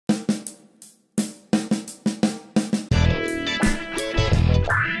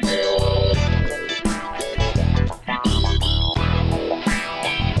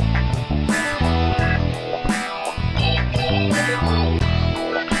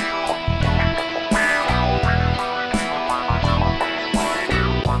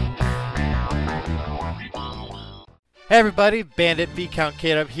Hey everybody, Bandit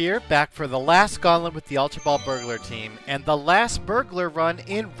ViscountKdub here, back for the last gauntlet with the Ultra Ball Burglar team, and the last burglar run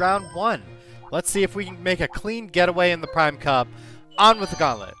in round 1. Let's see if we can make a clean getaway in the Prime Cup. On with the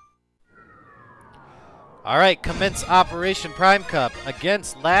gauntlet. Alright, commence Operation Prime Cup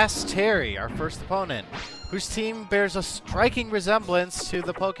against Last Terry, our first opponent, whose team bears a striking resemblance to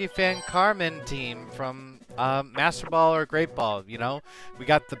the PokeFan Carmen team from Master Ball or Great Ball, you know? We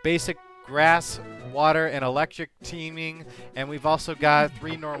got the basic grass, water, and electric teaming, and we've also got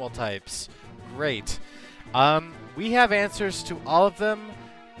 3 normal types. Great. We have answers to all of them,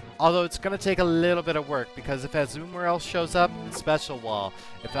 although it's going to take a little bit of work, because if Azumarill shows up, special wall.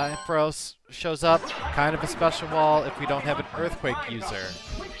 If Ampharos shows up, kind of a special wall if we don't have an Earthquake user.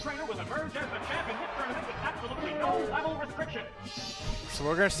 So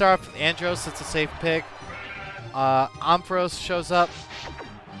we're going to start off with Andros, it's a safe pick. Ampharos shows up.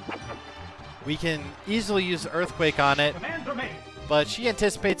 We can easily use Earthquake on it, but she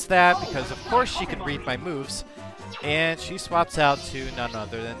anticipates that because of course she can read my moves, and she swaps out to none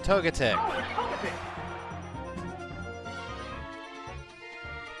other than Togetic.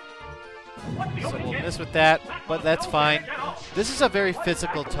 So we'll miss with that, but that's fine. This is a very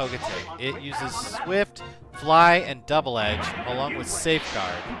physical Togetic. It uses Swift, Fly, and Double Edge, along with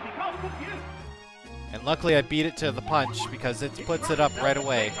Safeguard. And luckily I beat it to the punch because it puts it up right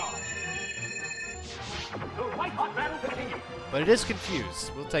away. But it is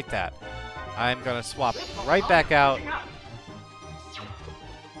confused. We'll take that. I'm going to swap right back out.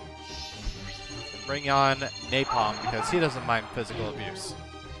 Bring on Napalm because he doesn't mind physical abuse.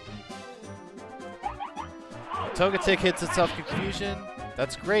 Togetic hits itself Confusion.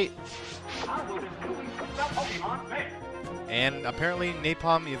 That's great. And apparently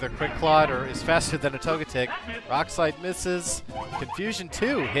Napalm either Quick Clawed or is faster than a Togetic. Rock Slide misses. Confusion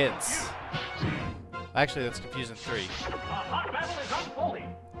 2 hits. Actually, that's Confusion 3.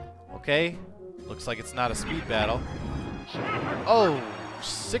 Okay. Looks like it's not a speed battle. Oh!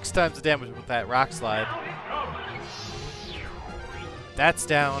 6 times the damage with that Rock Slide. That's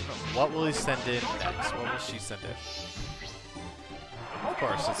down. What will he send in next? What will she send in? Of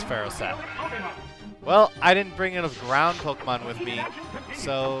course, it's Ferroset. Well, I didn't bring in a ground Pokemon with me,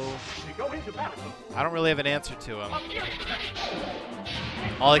 so I don't really have an answer to him.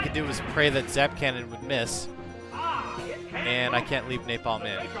 All I could do was pray that Zap Cannon would miss, and I can't leave Napalm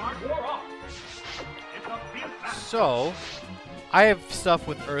in. So, I have stuff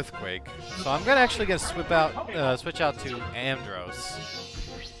with Earthquake, so I'm actually gonna switch out to Andros.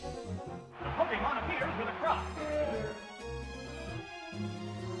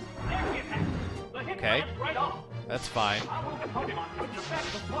 Okay, that's fine.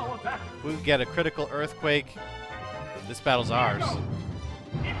 We get a critical Earthquake. This battle's ours.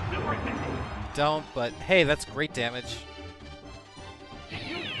 Don't, but hey, that's great damage.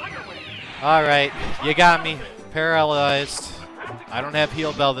 Alright, you got me. Paralyzed. I don't have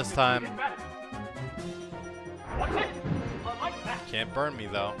Heal Bell this time. Can't burn me,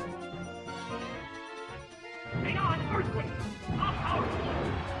 though.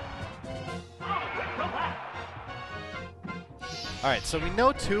 Alright, so we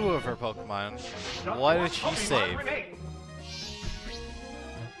know 2 of her Pokemon. What did she save?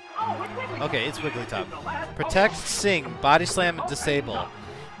 Okay, it's Wigglytuff. Protect, Sing, Body Slam, and Disable.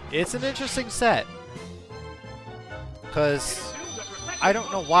 It's an interesting set. Because I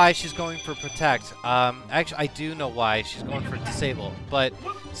don't know why she's going for Protect. Actually, I do know why she's going for Disable. But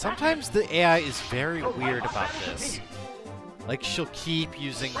sometimes the AI is very weird about this. Like, she'll keep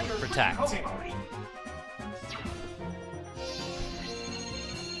using Protect.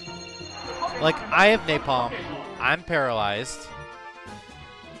 Like, I have Napalm. I'm paralyzed.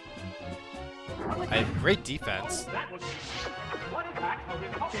 I have great defense.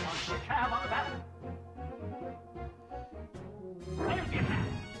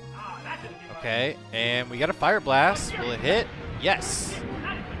 Okay, and we got a Fire Blast. Will it hit? Yes!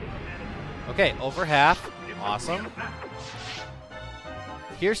 Okay, over half. Awesome.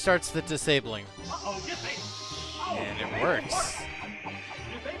 Here starts the disabling. And it works.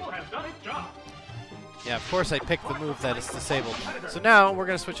 Yeah, of course I picked the move that is disabled. So now we're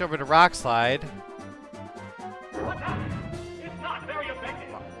going to switch over to Rock Slide.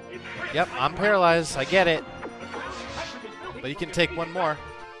 Yep, I'm paralyzed. I get it. But you can take one more.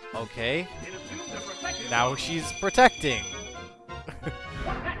 Okay. Now she's protecting.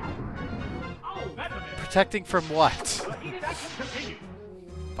 Protecting from what?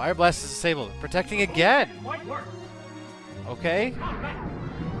 Fire Blast is disabled. Protecting again. Okay.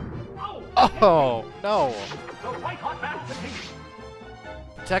 Oh, no.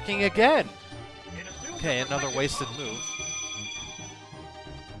 Protecting again. Okay, another wasted move.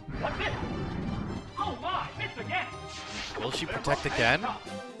 What's this? Oh my, missed again. Will she protect again?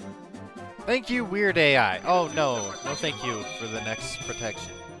 Thank you, weird AI. Oh no, no thank you for the next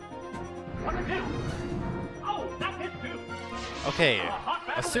protection. What's it do? Oh, that hit too. Okay,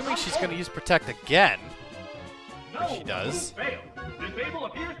 assuming she's gonna use protect again, which she does.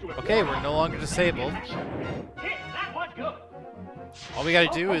 Okay, we're no longer disabled. All we gotta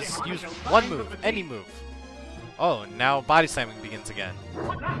do is use one move, any move. Oh, now body slamming begins again.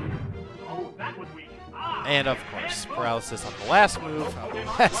 And of course, paralysis on the last move. On the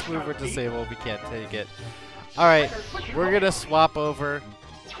last move we're disabled, we can't take it. Alright, we're gonna swap over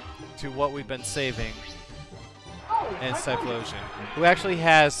to what we've been saving. And Cyclosion, who actually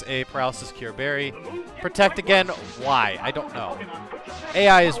has a paralysis cure berry. Protect again, why? I don't know.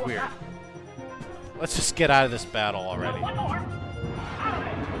 AI is weird. Let's just get out of this battle already.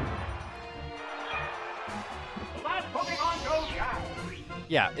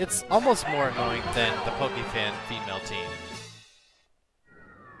 Yeah, it's almost more annoying than the PokeFan female team.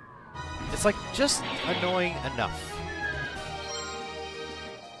 It's like just annoying enough.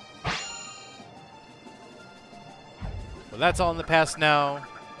 Well, that's all in the past now.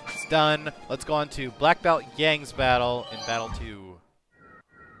 It's done. Let's go on to Black Belt Yang's battle in Battle 2.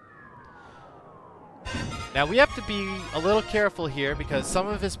 Now, we have to be a little careful here because some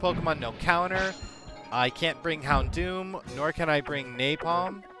of his Pokemon no counter. I can't bring Houndoom, nor can I bring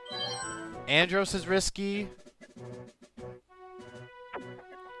Napalm. Andros is risky.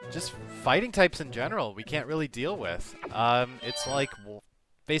 Just fighting types in general, we can't really deal with. It's like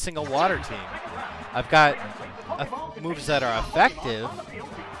facing a water team. I've got moves that are effective,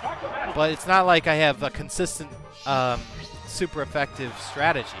 but it's not like I have a consistent, super effective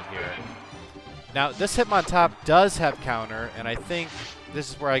strategy here. Now, this Hitmontop does have counter, and I think this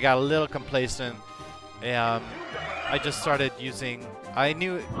is where I got a little complacent. I just started using... I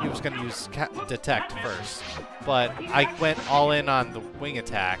knew he was going to use Detect first, but I went all in on the wing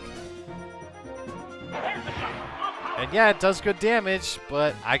attack. And yeah, it does good damage,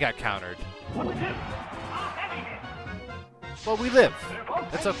 but I got countered. But we live.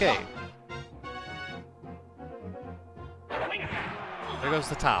 It's okay. There goes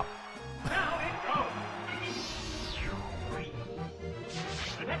the top.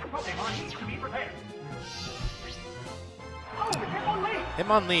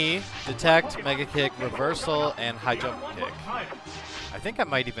 Hitmonlee, Detect, Mega Kick, Reversal, and High Jump Kick. I think I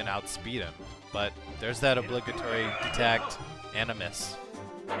might even outspeed him, but there's that obligatory Detect and a miss.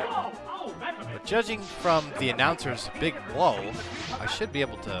 But judging from the announcer's big whoa, I should be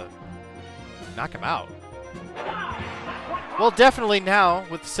able to knock him out. Well, definitely now,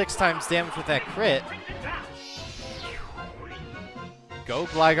 with 6 times damage with that crit. Go,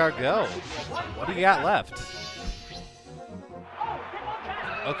 Gligar, go. What do you got left?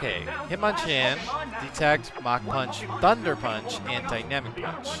 Okay, Hitmonchan, Detect, Mach Punch, Thunder Punch, and Dynamic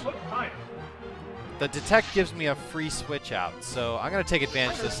Punch. The Detect gives me a free switch out, so I'm going to take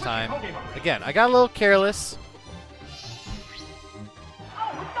advantage this time. Again, I got a little careless.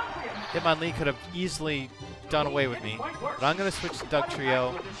 Hitmonlee could have easily done away with me, but I'm going to switch to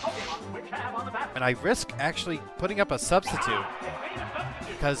Dugtrio. And I risk actually putting up a substitute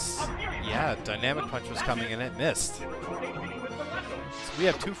because, yeah, Dynamic Punch was coming and it missed. So we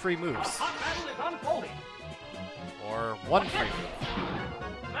have 2 free moves. Or 1 free move.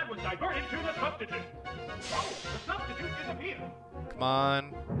 Come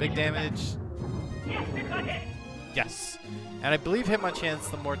on, big damage. Yes. And I believe Hitmonchan's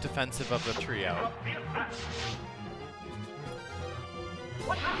the more defensive of the trio.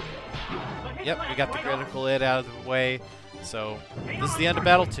 Yep, we got the critical hit out of the way. So, this is the end of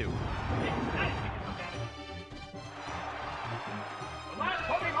Battle 2.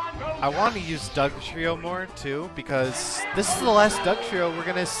 I want to use Dugtrio more, too, because this is the last Dugtrio we're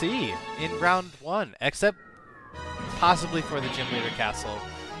going to see in Round 1, except possibly for the Gym Leader Castle.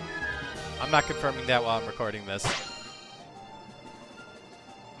 I'm not confirming that while I'm recording this.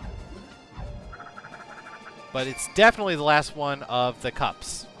 But it's definitely the last one of the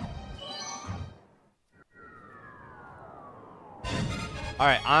Cups.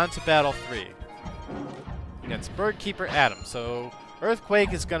 Alright, on to Battle 3. Against Birdkeeper Adam. So,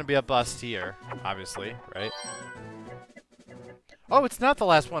 Earthquake is going to be a bust here, obviously, right? Oh, it's not the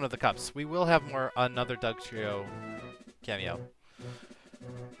last one of the Cups. We will have another Dugtrio cameo.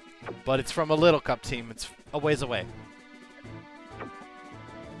 But it's from a little Cup team. It's a ways away.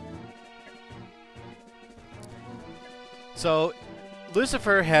 So,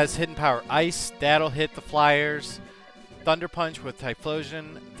 Lucifer has Hidden Power Ice. That'll hit the Flyers. Thunder Punch with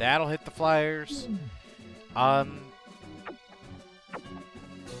Typhlosion. That'll hit the Flyers. Doug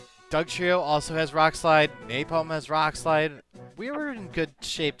Trio also has Rock Slide. Napalm has Rock Slide. We were in good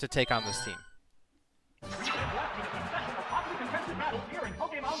shape to take on this team.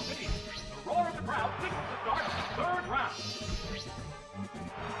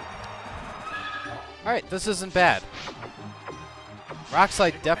 Alright, this isn't bad. Rock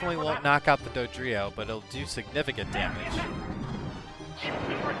Slide definitely won't knock out the Dodrio, but it'll do significant damage.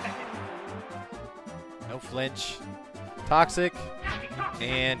 No flinch. Toxic.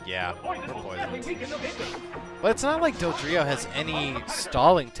 And yeah, we're poisoned. But it's not like Dodrio has any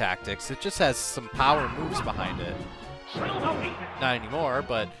stalling tactics. It just has some power moves behind it. Not anymore,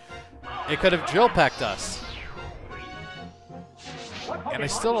 but it could have drill pecked us. And I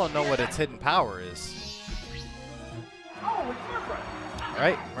still don't know what its hidden power is.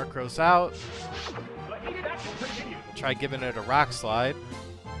 Alright, Murkrow's out. Try giving it a Rock Slide.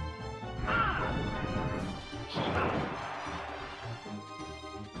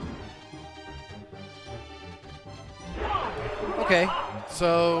 Okay,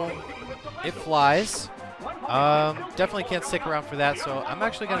 so it flies. Definitely can't stick around for that, so I'm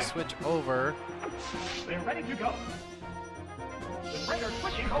actually going to switch over.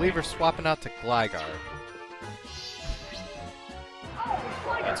 I believe we're swapping out to Gligar.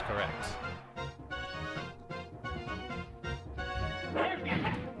 That's correct.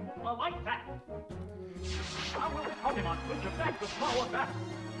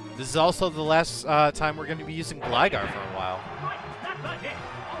 This is also the last time we're going to be using Gligar for a while.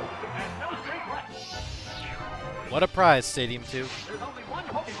 What a prize, Stadium 2.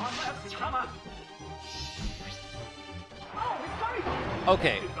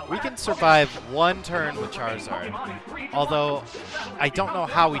 Okay, we can survive one turn with Charizard. Although, I don't know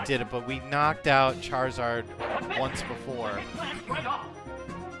how we did it, but we knocked out Charizard once before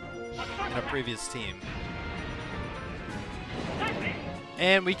in a previous team.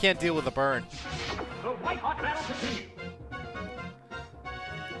 And we can't deal with a burn.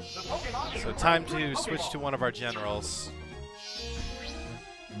 So time to switch to one of our generals.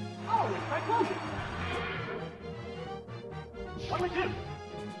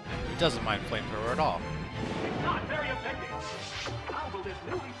 He doesn't mind Flamethrower at all.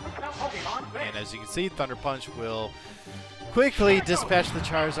 And as you can see, Thunder Punch will quickly dispatch the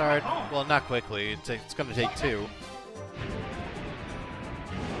Charizard. Well, not quickly. It's going to take two.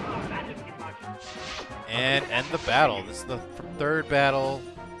 And end the battle. This is the third battle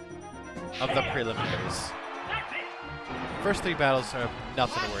of the preliminaries. First three battles are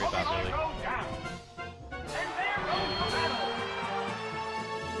nothing to worry about, really.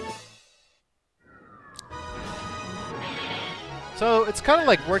 So it's kind of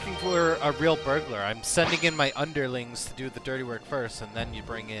like working for a real burglar. I'm sending in my underlings to do the dirty work first, and then you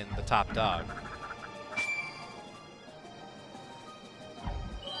bring in the top dog.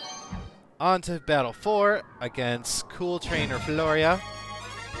 On to Battle 4 against Cool Trainer Floria.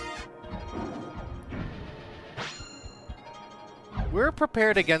 We're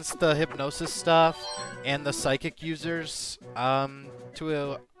prepared against the Hypnosis stuff and the Psychic users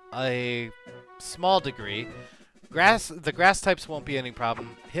to a small degree. The grass types won't be any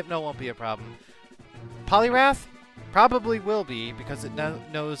problem. Hypno won't be a problem. Poliwrath probably will be because it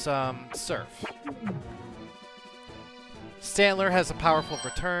knows Surf. Stantler has a powerful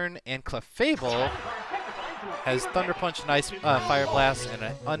return, and Clefable has Thunder Punch and Ice Fire Blast and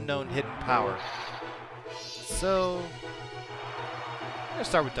an unknown hidden power. So, I'm going to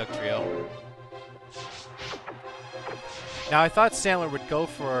start with Doug Trio. Now, I thought Stantler would go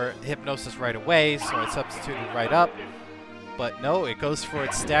for Hypnosis right away, so I substituted right up. But no, it goes for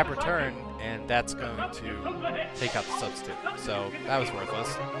its stab return, and that's going to take out the substitute. So, that was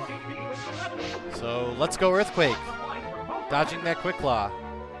worthless. So, let's go Earthquake. Dodging that Quick Claw.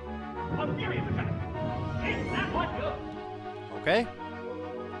 Okay.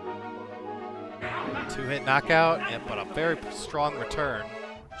 2-hit knockout, but a very strong return.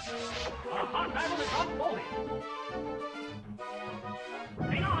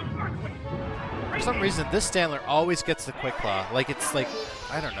 For some reason, this Stantler always gets the Quick Claw. Like, it's like,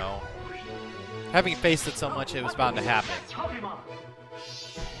 I don't know. Having faced it so much, it was bound to happen.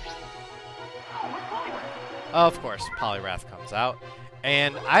 Of course, Poliwrath comes out.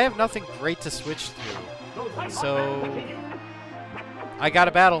 And I have nothing great to switch through. So, I got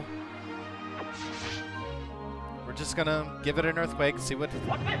a battle. We're just going to give it an Earthquake, see what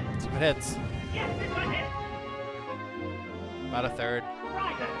hits. About a third.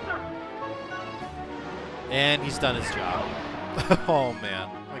 And he's done his job. Oh, man.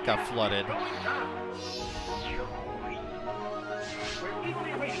 I got flooded.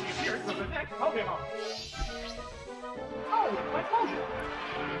 to the next Pokemon. Oh, Typhlosion.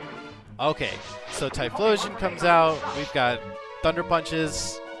 Okay, so Typhlosion comes out. We've got Thunder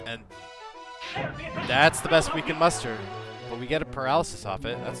Punches, and that's the best we can muster. But we get a paralysis off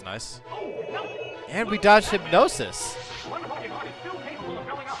it. That's nice. And we dodged Hypnosis. One Pokemon is still capable of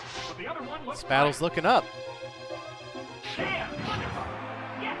filling up, but the other one looks This battle's looking up. Damn,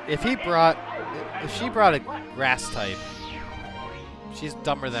 If she brought a grass type, she's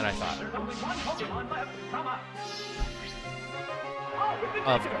dumber than I thought. There's only one Pokemon left. Come on.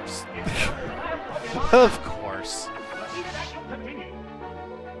 Of course. Of course.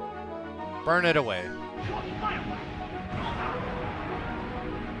 Burn it away.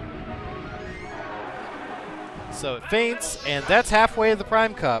 So it faints, and that's halfway of the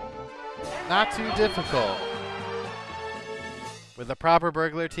Prime Cup. Not too difficult. With a proper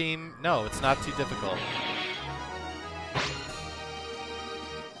Burglar team, no, it's not too difficult.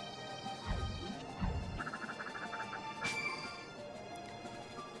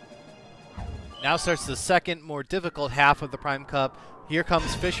 Now starts the second, more difficult half of the Prime Cup. Here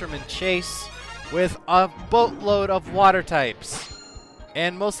comes Fisherman Chase with a boatload of water types.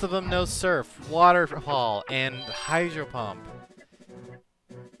 And most of them know Surf, Waterfall, and Hydro Pump.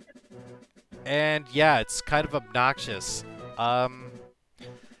 And yeah, it's kind of obnoxious. Of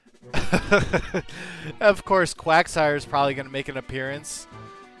course, Quagsire is probably going to make an appearance.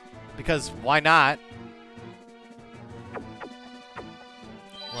 Because why not?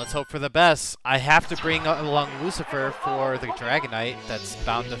 Let's hope for the best. I have to bring along Lucifer for the Dragonite that's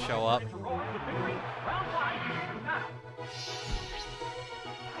bound to show up.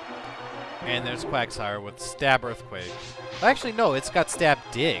 And there's Quagsire with Stab Earthquake. Actually, no, it's got Stab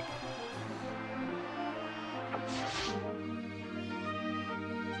Dig.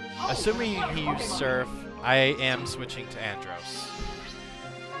 Assuming he used Surf, I am switching to Andros.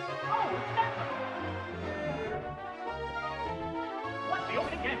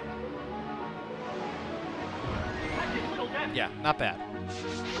 Yeah, not bad.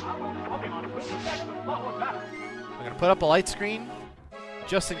 I'm going to put up a light screen,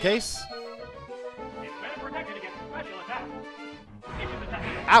 just in case.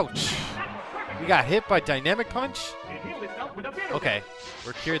 Ouch! We got hit by Dynamic Punch? Okay,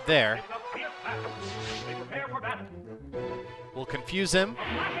 we're cured there. We'll confuse him.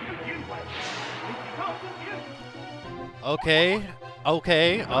 Okay, he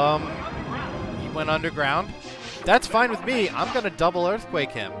went underground. That's fine with me. I'm going to double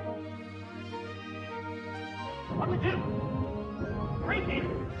Earthquake him.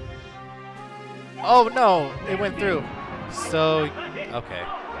 Oh no, it went through. So, okay.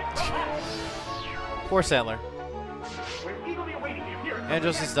 Poor Sandler.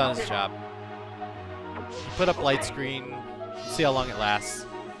 Andros has done his job. Put up light screen. See how long it lasts.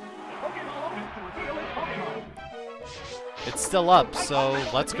 It's still up, so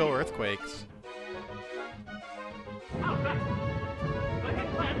let's go Earthquakes.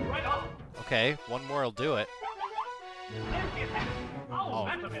 Okay, one more will do it. Oh,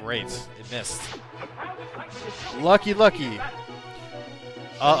 great. It missed. Lucky, lucky.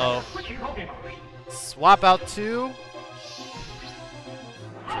 Uh-oh. Swap out two.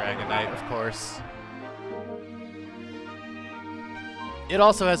 Dragonite, of course. It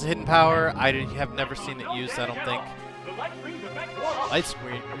also has a hidden power. I have never seen it used, I don't think. Light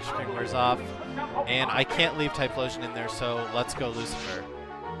screen wears off. And I can't leave Typhlosion in there, so let's go Lucifer.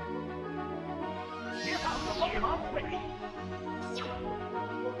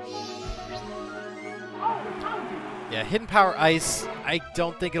 Yeah, hidden power ice. I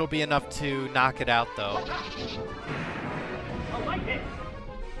don't think it'll be enough to knock it out, though.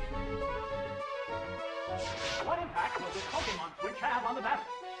 What impact will this Pokemon switch have on the battle?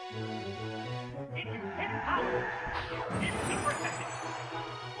 If you hit power, it's protected.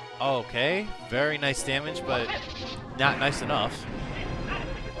 Okay, very nice damage, but not nice enough.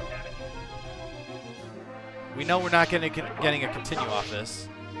 We know we're not getting a continue off this.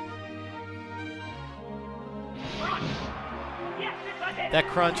 That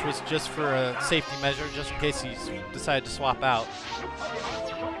crunch was just for a safety measure, just in case he decided to swap out.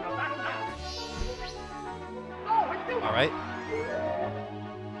 Alright.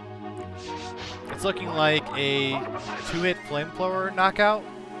 It's looking like a 2-hit Flamethrower knockout.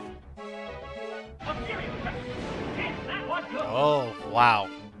 Oh, wow.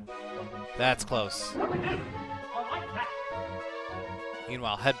 That's close.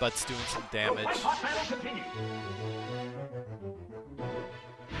 Meanwhile, Headbutt's doing some damage.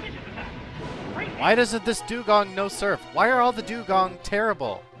 Why doesn't this Dugong know Surf? Why are all the Dugong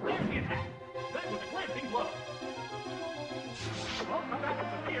terrible?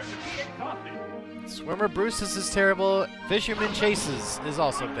 Swimmer Bruce's is terrible. Fisherman Chase's is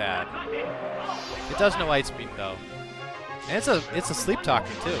also bad. It does no Ice Beam though. And it's a sleep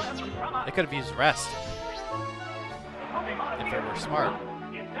talker too. It could have used rest. If it were smart.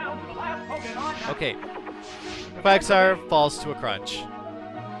 Okay. Quagsire falls to a crunch.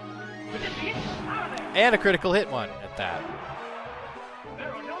 And a critical hit one at that.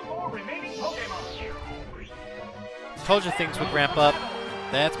 Told you things would ramp up.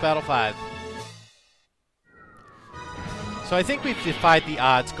 That's Battle 5. So I think we've defied the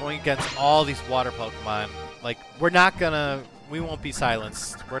odds going against all these water Pokemon. Like, we won't be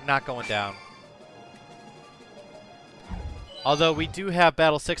silenced. We're not going down. Although we do have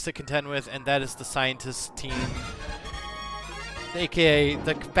Battle 6 to contend with, and that is the Scientist team. AKA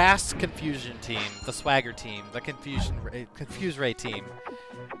the Fast Confusion team, the Swagger team, the Confuse Ray team.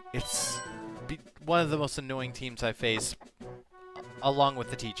 It's one of the most annoying teams I face, along with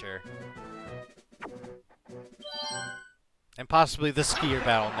the teacher. And possibly the skier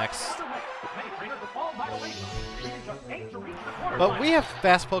battle next. But we have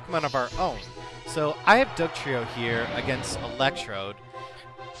fast Pokemon of our own. So I have Dugtrio here against Electrode.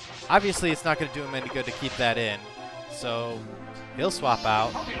 Obviously it's not going to do him any good to keep that in. So he'll swap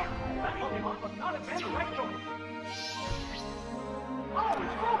out.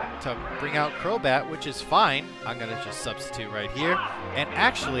 To bring out Crobat, which is fine. I'm going to just substitute right here. And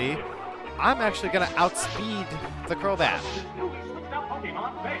actually, I'm actually going to outspeed the Crobat.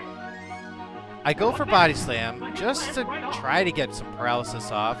 I go for Body Slam just to try to get some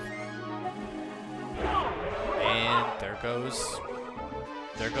paralysis off. And there goes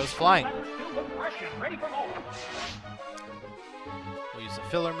flying. We'll use a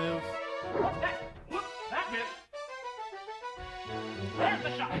filler move.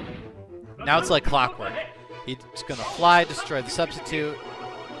 Now it's like clockwork. He's gonna fly, destroy the substitute,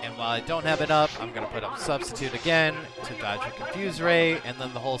 and while I don't have it up, I'm gonna put up substitute again to dodge a Confuse Ray, and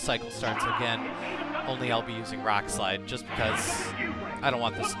then the whole cycle starts again. Only I'll be using Rock Slide just because I don't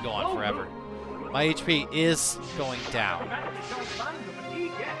want this to go on forever. My HP is going down.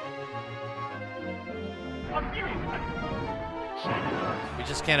 We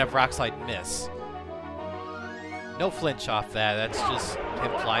just can't have Rock Slide miss. No flinch off that, that's just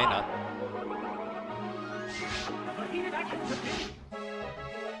him flying up.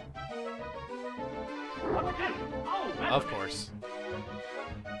 Of course.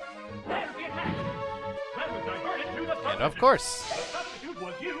 And of course.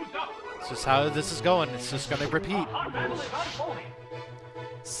 It's just how this is going. It's just going to repeat.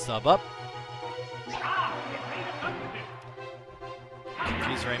 Sub up.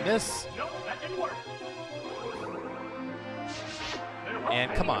 Confuse Ray miss.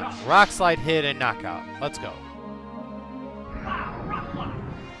 And come on. Rock Slide hit and knockout. Let's go.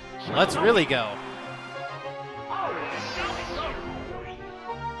 Let's really go.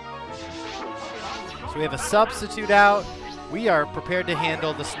 So we have a substitute out. We are prepared to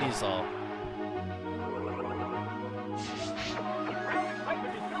handle the Sneasel.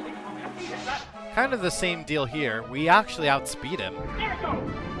 Kind of the same deal here. We actually outspeed him.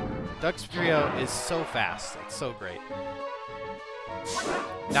 Dugtrio is so fast. It's so great.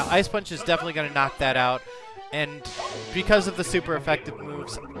 Now, Ice Punch is definitely going to knock that out. And because of the super effective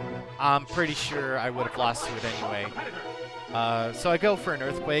moves, I'm pretty sure I would have lost to it anyway. So I go for an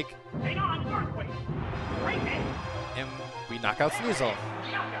Earthquake. And we knock out Sneasel.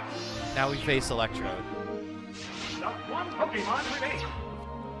 Now we face Electrode,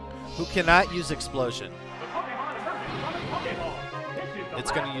 who cannot use Explosion.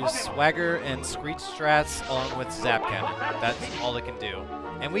 It's going to use Swagger and Screech strats along with Zap Cannon. That's all it can do.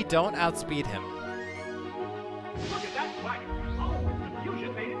 And we don't outspeed him.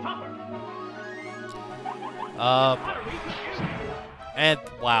 And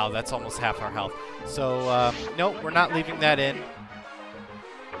wow, that's almost half our health. So, nope, we're not leaving that in.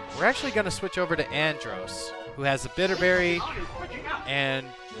 We're actually going to switch over to Andros, who has a Bitterberry and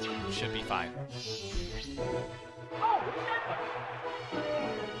should be fine.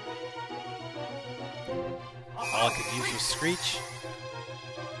 All I could use was Screech.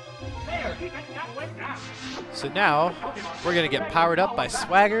 So now, we're going to get powered up by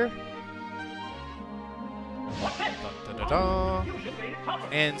Swagger. Dun, dun, dun, dun.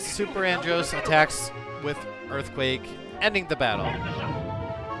 And Super Andros attacks with Earthquake, ending the battle.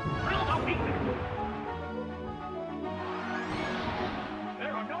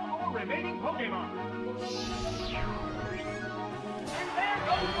 There are no more remaining Pokemon.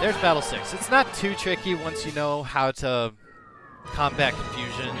 There's Battle 6. It's not too tricky once you know how to combat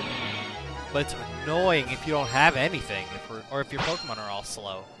Confusion, but it's annoying if you don't have anything, or if your Pokemon are all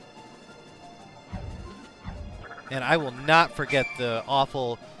slow. And I will not forget the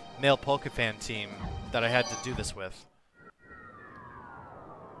awful male Pokefan team that I had to do this with.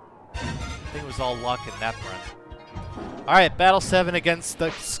 I think it was all luck in that run. Alright, Battle 7 against the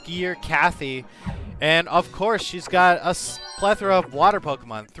skier Kathy. And of course, she's got a plethora of water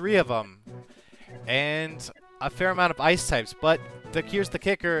Pokemon, 3 of them. And a fair amount of ice types. But here's the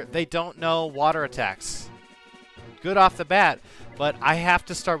kicker, they don't know water attacks. Good off the bat, but I have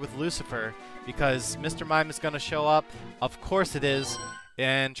to start with Lucifer because Mr. Mime is going to show up. Of course it is.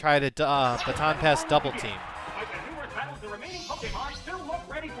 And try to baton pass double team. Like the numerous battles, the remaining Pokemon still look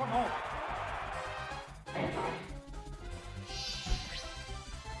ready for more.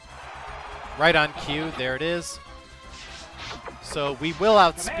 Right on cue, there it is. So we will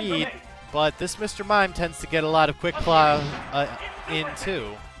outspeed, but this Mr. Mime tends to get a lot of Quick Claw in too.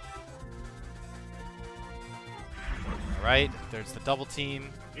 Alright, there's the double team.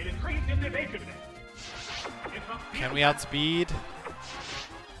 It increased in evasiveness. Can we outspeed?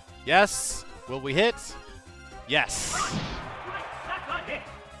 Yes. Will we hit? Yes.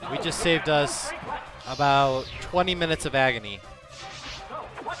 We just saved us about 20 minutes of agony. So,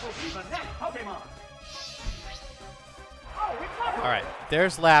 what will be the next Pokemon? Alright,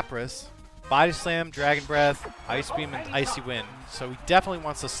 there's Lapras. Body Slam, Dragon Breath, Ice Beam, and Icy Wind. So he definitely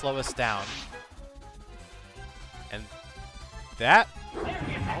wants to slow us down. And that?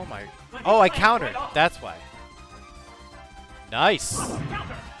 Oh my. Oh, I countered. That's why. Nice.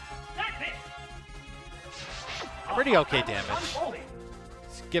 Pretty okay damage.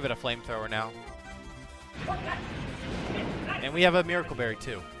 Let's give it a flamethrower now. And we have a Miracle Berry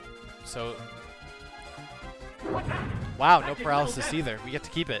too. So. Wow, no paralysis either. We get to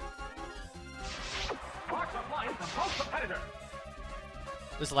keep it.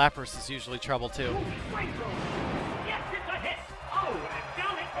 This Lapras is usually trouble too.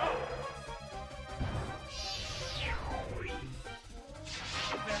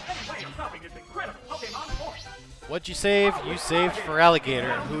 What'd you save? You saved for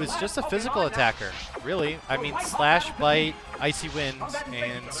Alligator, who is just a physical attacker. Really. I mean, Slash, Bite, Icy Wind,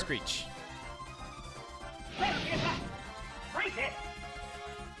 and Screech.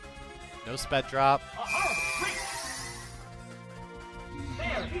 No Sped Drop.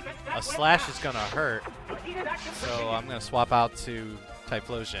 A Slash is going to hurt, so I'm going to swap out to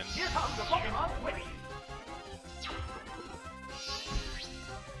Typhlosion.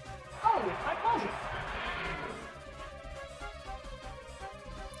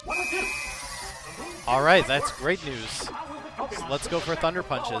 Alright, that's great news. So let's go for Thunder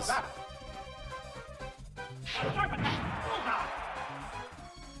Punches.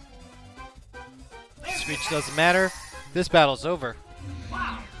 Screech doesn't matter. This battle's over.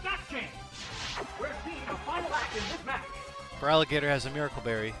 For Alligator has a Miracle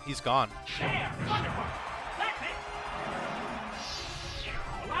Berry. He's gone.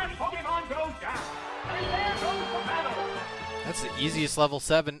 That's the easiest level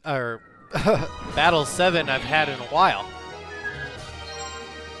 7 or battle 7 I've had in a while.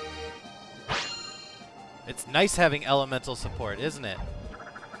 It's nice having elemental support, isn't it?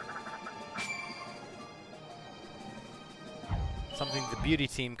 Something the beauty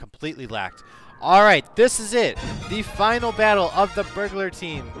team completely lacked. Alright, this is it. The final battle of the Burglar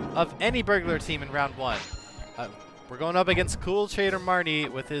team, of any Burglar team in round 1. We're going up against Cool Trader Marty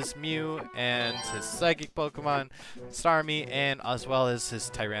with his Mew and his Psychic Pokemon, Starmie, and as well as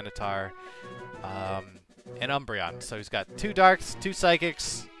his Tyranitar and Umbreon. So he's got 2 Darks, 2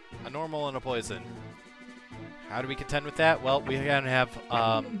 Psychics, a Normal, and a Poison. How do we contend with that? Well, we're going to have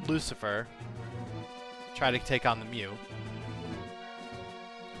Lucifer try to take on the Mew.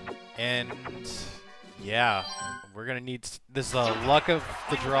 And yeah, we're going to need this luck of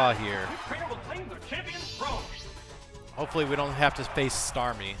the draw here. Hopefully we don't have to face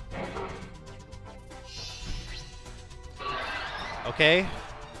Starmie. Okay,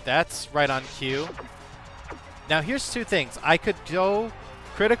 that's right on cue. Now here's 2 things. I could go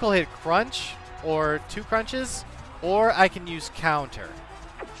critical hit crunch or 2 crunches, or I can use counter.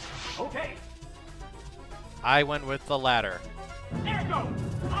 Okay. I went with the latter. There goes.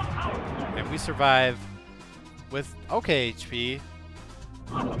 And we survive with okay HP.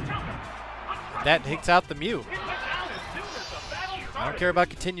 That takes out the Mew. I don't care about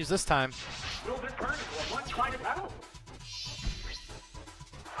continues this time. Will this turn into a one-sided battle?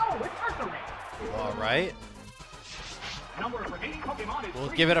 Oh, it's Ursaring. Alright. Number of remaining Pokemon is We'll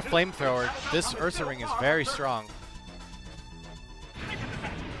give it a flamethrower. This Ursaring is very strong.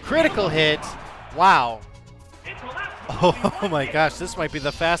 Critical hit. Wow. Oh my gosh, this might be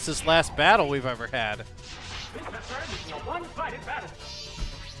the fastest last battle we've ever had. This has turned into a one-sided battle.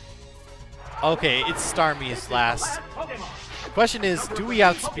 Okay, it's Starmie's last. Question is, do we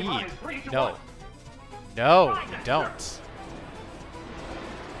outspeed? No. No, we don't.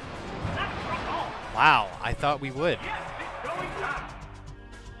 Wow, I thought we would.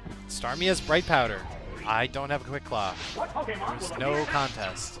 Starmie has Bright Powder. I don't have a Quick Claw. There's no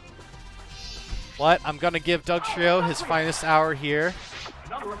contest. But I'm going to give Doug Trio his finest hour here.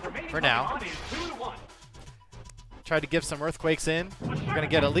 For now. Try to give some Earthquakes in. We're going to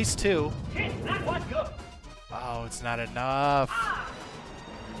get at least 2. Oh, it's not enough.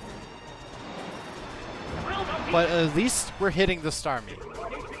 But at least we're hitting the Starmie.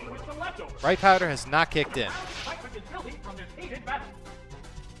 Bright Powder has not kicked in.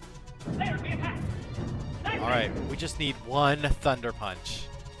 Alright, we just need 1 Thunder Punch.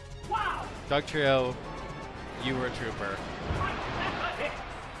 Doug Trio, you were a trooper.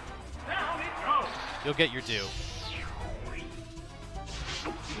 You'll get your due.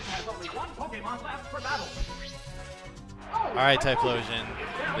 Alright, Typhlosion.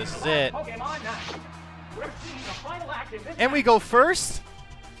 This is it. And we go first?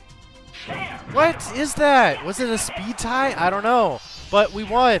 What is that? Was it a speed tie? I don't know. But we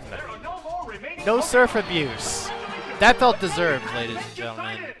won. No surf abuse. That felt deserved, ladies and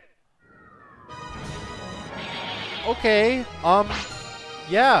gentlemen. Okay,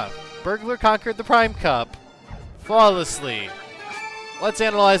 yeah. Burglar conquered the Prime Cup flawlessly. Let's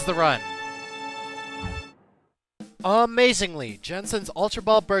analyze the run. Amazingly, Jensen's Ultra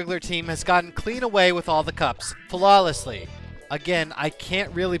Ball Burglar team has gotten clean away with all the cups, flawlessly. Again, I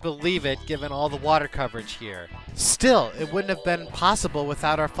can't really believe it given all the water coverage here. Still, it wouldn't have been possible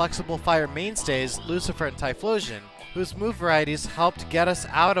without our flexible fire mainstays, Lucifer and Typhlosion, whose move varieties helped get us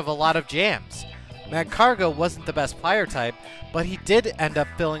out of a lot of jams. Magcargo wasn't the best fire type, but he did end up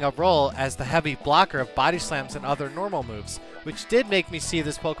filling a role as the heavy blocker of body slams and other normal moves, which did make me see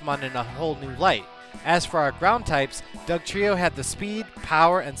this Pokemon in a whole new light. As for our ground types, Doug Trio had the speed,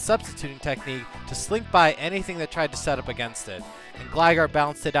 power, and substituting technique to slink by anything that tried to set up against it. And Gligar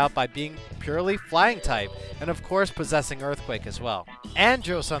balanced it out by being purely flying type, and of course possessing Earthquake as well.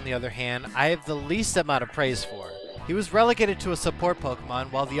 Andros, on the other hand, I have the least amount of praise for. He was relegated to a support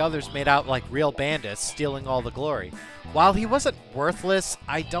Pokemon while the others made out like real bandits, stealing all the glory. While he wasn't worthless,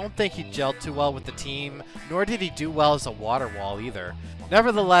 I don't think he gelled too well with the team, nor did he do well as a water wall either.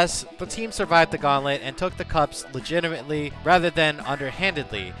 Nevertheless, the team survived the gauntlet and took the cups legitimately rather than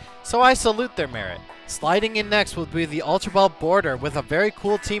underhandedly, so I salute their merit. Sliding in next will be the Ultra Ball Border with a very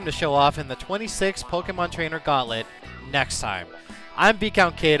cool team to show off in the 26 Pokemon Trainer Gauntlet next time. I'm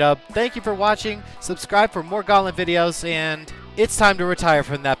ViscountKdub, thank you for watching, subscribe for more Gauntlet videos, and it's time to retire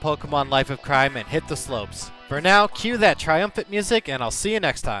from that Pokemon life of crime and hit the slopes. For now, cue that triumphant music and I'll see you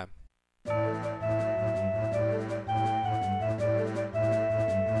next time.